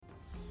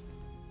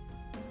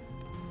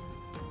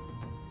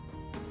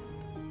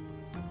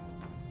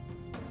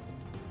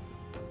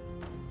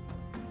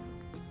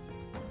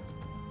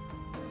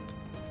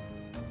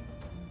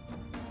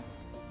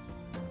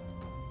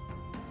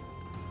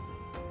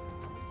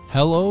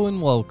Hello and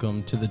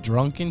welcome to the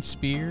Drunken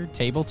Spear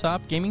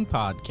Tabletop Gaming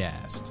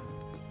Podcast.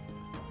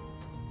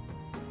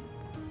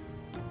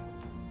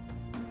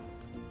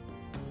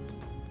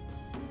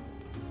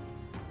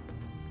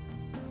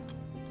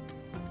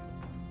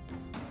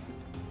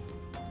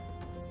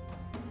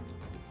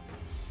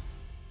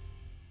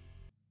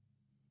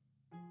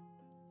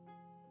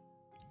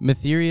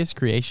 Mytheriah's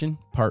Creation,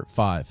 Part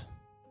 5.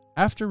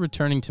 After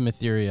returning to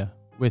Mytheriah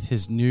with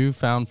his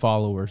newfound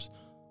followers,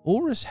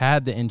 Ulrich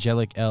had the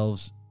angelic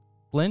elves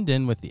blend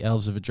in with the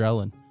elves of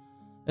Adrelin.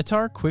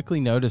 Atar quickly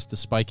noticed the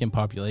spike in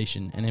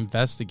population and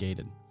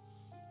investigated.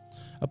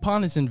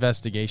 Upon his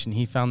investigation,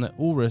 he found that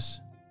Ulrich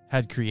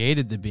had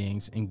created the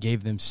beings and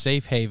gave them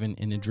safe haven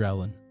in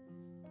Adrelin.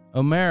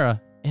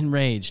 Omera,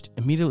 enraged,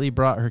 immediately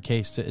brought her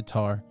case to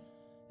Atar.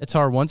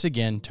 Atar once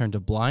again turned a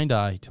blind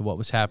eye to what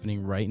was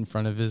happening right in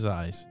front of his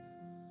eyes.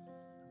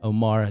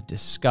 Omara,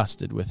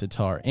 disgusted with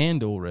Atar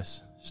and Ulrich,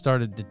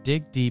 started to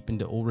dig deep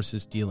into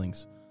Ulrich's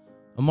dealings.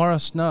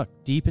 Omara snuck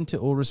deep into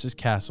Ulrich's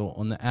castle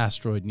on the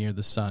asteroid near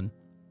the sun.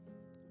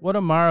 What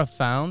Omara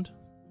found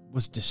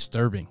was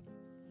disturbing.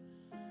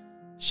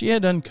 She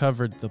had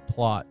uncovered the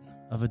plot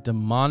of a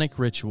demonic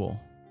ritual.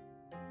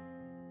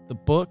 The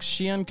books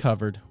she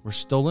uncovered were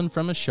stolen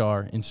from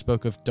Ashar and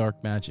spoke of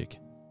dark magic.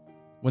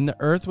 When the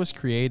earth was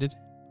created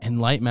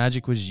and light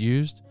magic was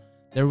used,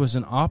 there was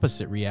an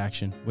opposite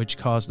reaction which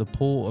caused a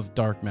pool of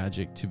dark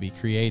magic to be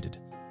created.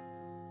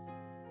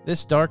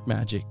 This dark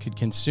magic could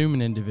consume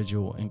an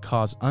individual and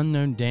cause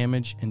unknown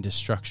damage and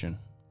destruction.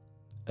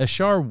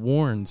 Ashar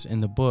warns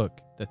in the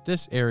book that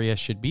this area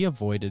should be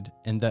avoided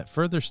and that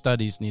further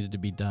studies needed to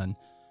be done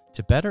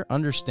to better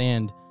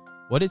understand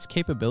what its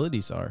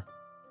capabilities are.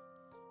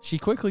 She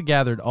quickly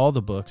gathered all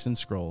the books and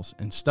scrolls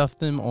and stuffed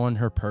them on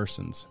her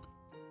persons.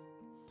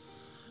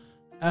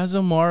 As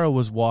Omara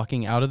was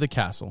walking out of the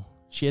castle,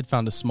 she had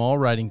found a small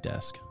writing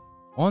desk.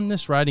 On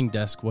this writing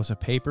desk was a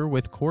paper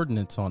with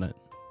coordinates on it.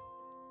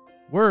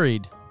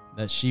 Worried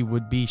that she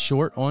would be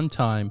short on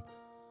time,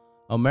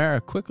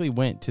 Omera quickly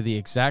went to the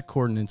exact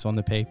coordinates on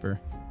the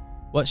paper.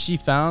 What she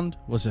found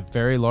was a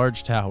very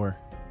large tower.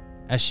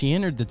 As she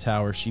entered the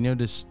tower, she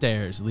noticed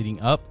stairs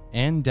leading up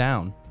and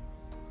down.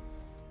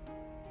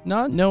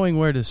 Not knowing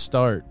where to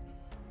start,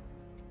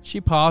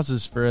 she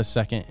pauses for a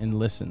second and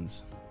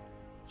listens.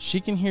 She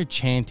can hear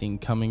chanting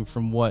coming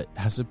from what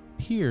has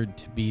appeared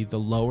to be the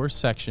lower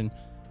section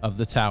of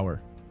the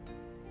tower.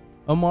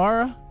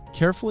 Omara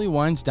carefully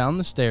winds down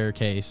the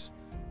staircase.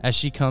 As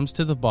she comes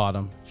to the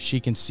bottom, she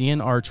can see an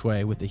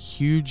archway with a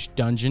huge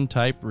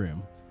dungeon-type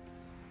room,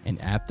 and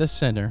at the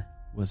center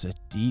was a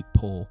deep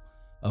pool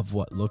of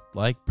what looked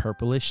like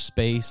purplish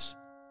space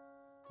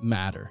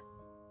matter.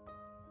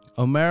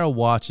 Omera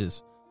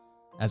watches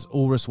as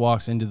Ulrich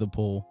walks into the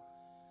pool,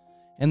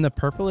 and the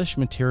purplish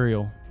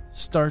material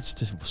starts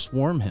to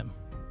swarm him.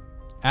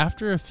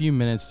 After a few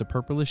minutes, the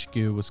purplish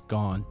goo was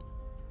gone.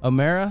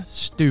 Omera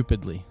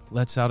stupidly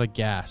lets out a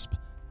gasp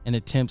and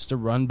attempts to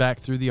run back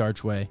through the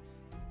archway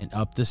and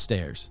up the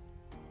stairs.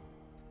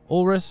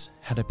 Ulrich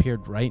had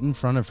appeared right in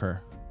front of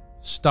her,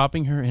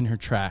 stopping her in her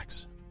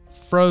tracks.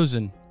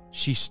 Frozen,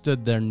 she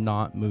stood there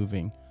not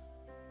moving.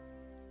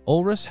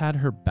 Ulrich had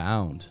her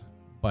bound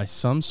by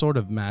some sort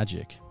of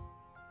magic.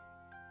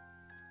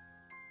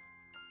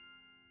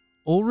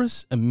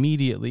 Ulrich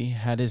immediately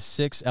had his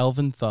 6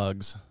 elven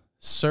thugs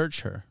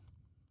search her.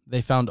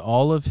 They found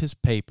all of his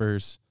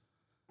papers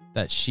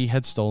that she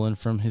had stolen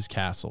from his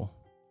castle.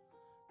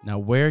 "Now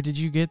where did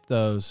you get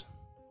those?"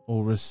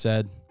 Ulrich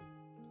said.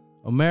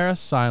 Omera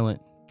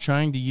silent,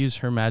 trying to use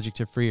her magic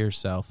to free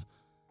herself.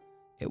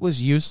 It was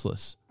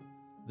useless.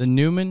 The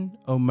Newman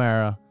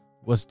Omera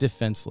was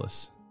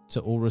defenseless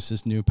to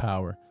Ulrich's new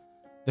power.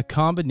 The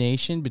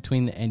combination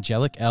between the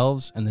angelic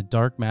elves and the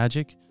dark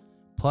magic,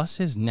 plus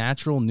his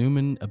natural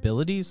Newman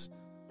abilities,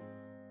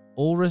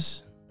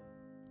 Ulrich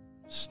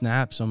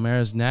snaps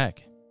Omera's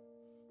neck.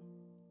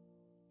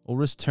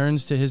 Ulrich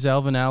turns to his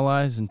elven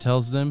allies and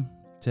tells them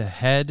to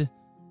head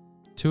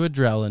to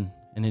Adrelin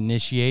and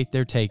initiate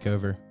their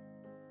takeover.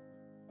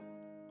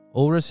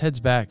 Ulrich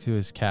heads back to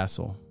his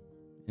castle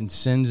and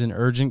sends an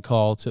urgent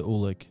call to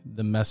Ulik,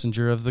 the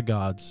messenger of the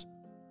gods.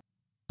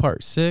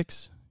 Part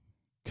 6,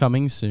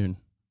 coming soon.